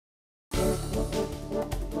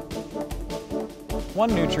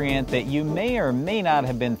One nutrient that you may or may not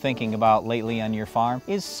have been thinking about lately on your farm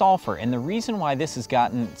is sulfur. And the reason why this has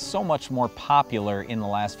gotten so much more popular in the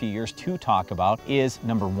last few years to talk about is,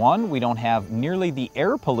 number one, we don't have nearly the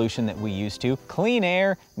air pollution that we used to. Clean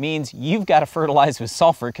air means you've got to fertilize with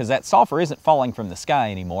sulfur because that sulfur isn't falling from the sky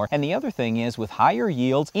anymore. And the other thing is, with higher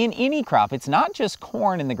yields in any crop, it's not just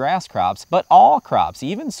corn and the grass crops, but all crops,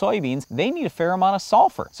 even soybeans, they need a fair amount of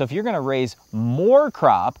sulfur. So if you're going to raise more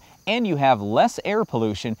crop and you have less air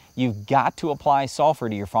pollution, you've got to apply sulfur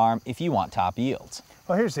to your farm if you want top yields.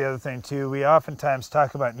 Well, here's the other thing too. We oftentimes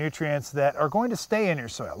talk about nutrients that are going to stay in your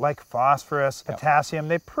soil, like phosphorus, potassium.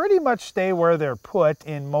 They pretty much stay where they're put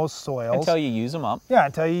in most soils. Until you use them up. Yeah,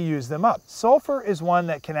 until you use them up. Sulfur is one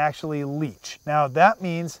that can actually leach. Now that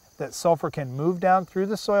means that sulfur can move down through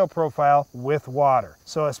the soil profile with water.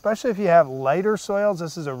 So especially if you have lighter soils,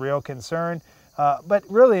 this is a real concern. But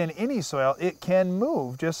really in any soil, it can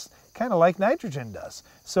move just kind of like nitrogen does.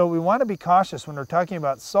 So we want to be cautious when we're talking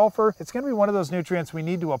about sulfur. It's going to be one of those nutrients we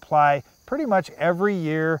need to apply pretty much every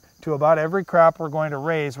year to about every crop we're going to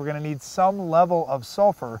raise. We're going to need some level of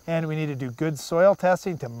sulfur, and we need to do good soil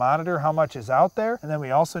testing to monitor how much is out there. And then we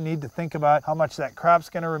also need to think about how much that crop's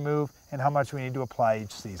going to remove and how much we need to apply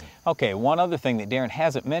each season. Okay, one other thing that Darren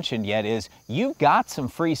hasn't mentioned yet is you've got some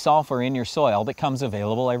free sulfur in your soil that comes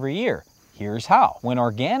available every year. Here's how. When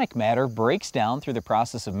organic matter breaks down through the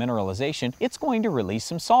process of mineralization, it's going to release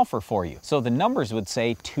some sulfur for you. So the numbers would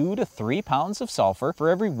say 2 to 3 pounds of sulfur for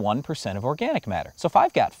every 1% of organic matter. So if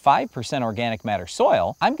I've got 5% organic matter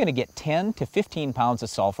soil, I'm going to get 10 to 15 pounds of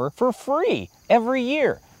sulfur for free every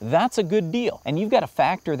year. That's a good deal. And you've got to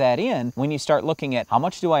factor that in when you start looking at how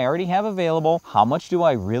much do I already have available, how much do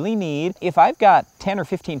I really need. If I've got 10 or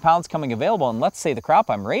 15 pounds coming available, and let's say the crop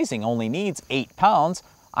I'm raising only needs 8 pounds,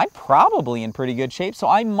 I'm probably in pretty good shape, so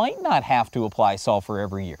I might not have to apply sulfur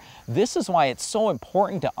every year. This is why it's so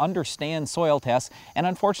important to understand soil tests, and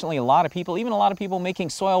unfortunately a lot of people, even a lot of people making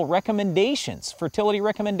soil recommendations, fertility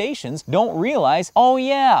recommendations, don't realize, oh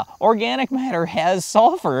yeah, organic matter has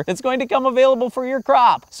sulfur that's going to come available for your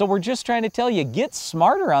crop. So we're just trying to tell you, get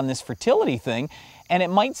smarter on this fertility thing, and it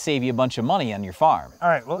might save you a bunch of money on your farm. All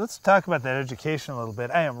right, well, let's talk about that education a little bit.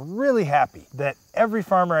 I am really happy that every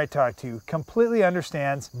farmer I talk to completely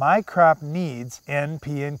understands my crop needs N,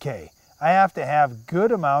 P, and K. I have to have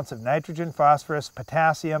good amounts of nitrogen, phosphorus,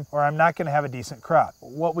 potassium, or I'm not going to have a decent crop.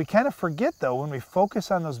 What we kind of forget, though, when we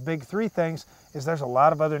focus on those big three things, is there's a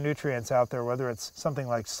lot of other nutrients out there, whether it's something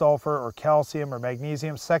like sulfur or calcium or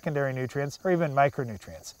magnesium, secondary nutrients, or even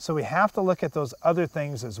micronutrients. So we have to look at those other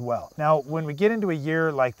things as well. Now, when we get into a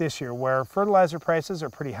year like this year where fertilizer prices are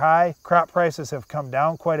pretty high, crop prices have come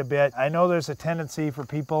down quite a bit, I know there's a tendency for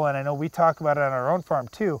people, and I know we talk about it on our own farm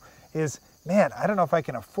too, is, man, I don't know if I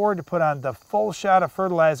can afford to put on the full shot of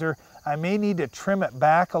fertilizer. I may need to trim it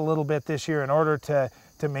back a little bit this year in order to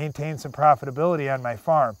maintain some profitability on my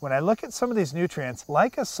farm. When I look at some of these nutrients,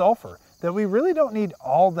 like a sulfur, that we really don't need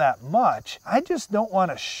all that much, I just don't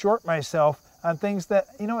want to short myself on things that,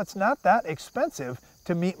 you know, it's not that expensive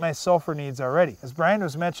to meet my sulfur needs already. As Brian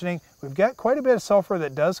was mentioning, we've got quite a bit of sulfur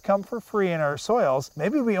that does come for free in our soils.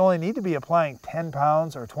 Maybe we only need to be applying 10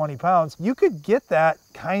 pounds or 20 pounds. You could get that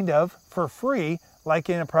kind of for free, like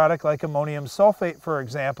in a product like ammonium sulfate, for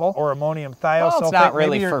example, or ammonium thiosulfate. Well, it's not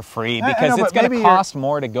really for free because it's going to cost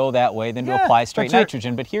more to go that way than to apply straight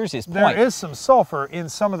nitrogen. But here's his point. There is some sulfur in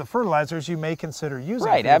some of the fertilizers you may consider using.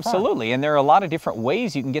 Right, absolutely. And there are a lot of different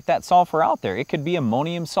ways you can get that sulfur out there. It could be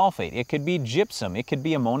ammonium sulfate. It could be gypsum. It could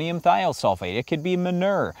be ammonium thiosulfate. It could be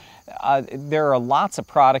manure. There are lots of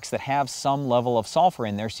products that have some level of sulfur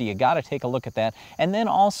in there, so you got to take a look at that. And then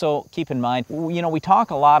also keep in mind, you know, we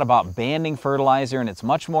talk a lot about banding fertilizer and it's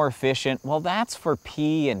much more efficient. Well, that's for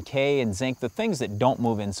P and K and zinc, the things that don't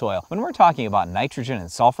move in soil. When we're talking about nitrogen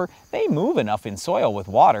and sulfur, they move enough in soil with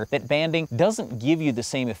water that banding doesn't give you the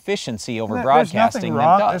same efficiency over broadcasting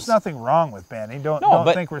that does. There's nothing wrong with banding. Don't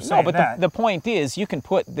think we're saying that. No, but the point is you can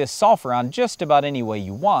put this sulfur on just about any way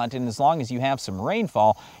you want, and as long as you have some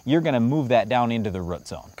rainfall, you're going to move that down into the root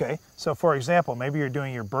zone. Okay, so for example, maybe you're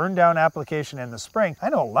doing your burn down application in the spring. I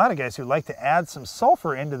know a lot of guys who like to add some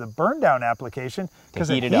sulfur into the burn down application because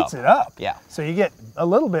it heats it up. Yeah. So you get a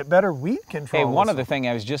little bit better weed control. Hey, one other thing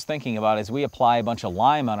I was just thinking about is we apply a bunch of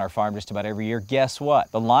lime on our farm just about every year. Guess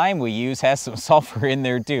what? The lime we use has some sulfur in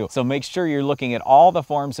there too. So make sure you're looking at all the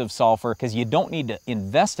forms of sulfur because you don't need to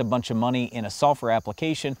invest a bunch of money in a sulfur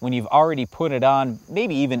application when you've already put it on,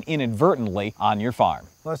 maybe even inadvertently, on your farm.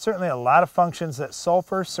 Well, there's certainly a lot of functions that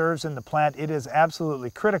sulfur serves in the plant. It is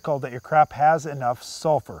absolutely critical that your crop has enough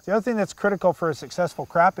sulfur. The other thing that's critical for a successful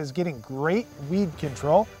crop is getting great weed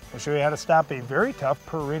control. We'll show you how to stop a very tough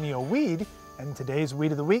perennial weed And today's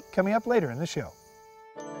Weed of the Week coming up later in the show.